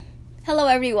Hello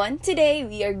everyone. Today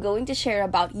we are going to share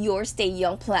about your stay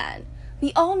young plan.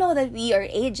 We all know that we are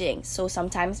aging, so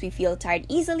sometimes we feel tired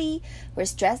easily, we're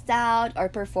stressed out, our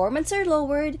performance are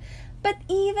lowered. But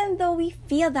even though we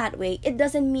feel that way, it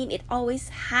doesn't mean it always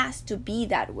has to be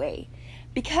that way.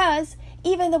 Because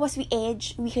even though as we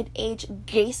age, we could age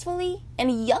gracefully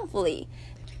and youngfully.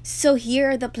 So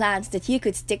here are the plans that you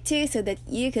could stick to so that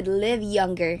you could live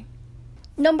younger.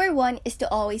 Number one is to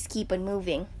always keep on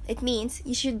moving. It means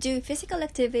you should do physical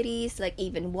activities like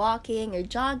even walking or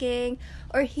jogging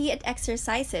or HIIT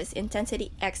exercises,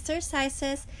 intensity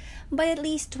exercises, by at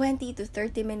least 20 to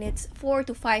 30 minutes 4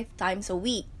 to 5 times a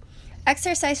week.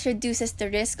 Exercise reduces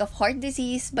the risk of heart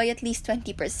disease by at least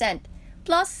 20%.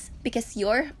 Plus, because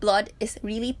your blood is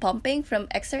really pumping from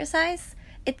exercise,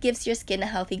 it gives your skin a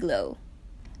healthy glow.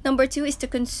 Number two is to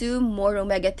consume more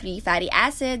omega-3 fatty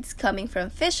acids coming from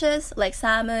fishes like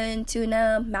salmon,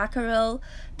 tuna, mackerel.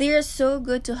 They are so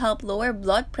good to help lower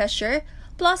blood pressure,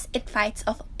 plus it fights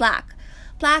off plaque.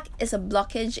 Plaque is a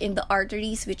blockage in the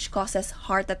arteries which causes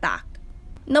heart attack.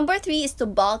 Number three is to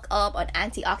bulk up on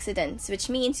antioxidants, which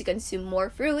means you consume more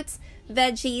fruits,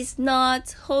 veggies,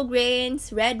 nuts, whole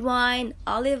grains, red wine,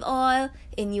 olive oil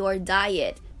in your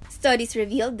diet. Studies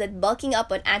revealed that bulking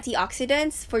up on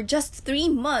antioxidants for just 3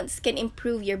 months can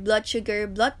improve your blood sugar,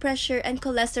 blood pressure, and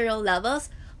cholesterol levels.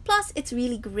 Plus, it's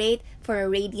really great for a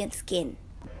radiant skin.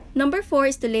 Number four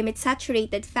is to limit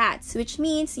saturated fats, which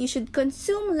means you should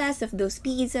consume less of those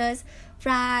pizzas,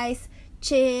 fries,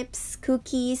 chips,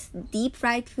 cookies, deep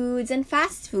fried foods, and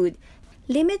fast food.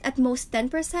 Limit at most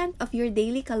 10% of your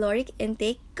daily caloric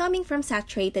intake coming from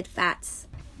saturated fats.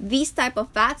 These type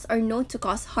of fats are known to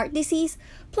cause heart disease,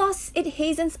 plus it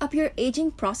hastens up your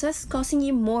aging process, causing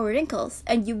you more wrinkles,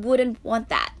 and you wouldn't want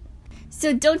that.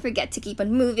 So don't forget to keep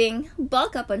on moving,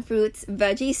 bulk up on fruits,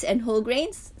 veggies, and whole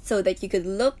grains so that you could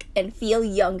look and feel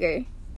younger.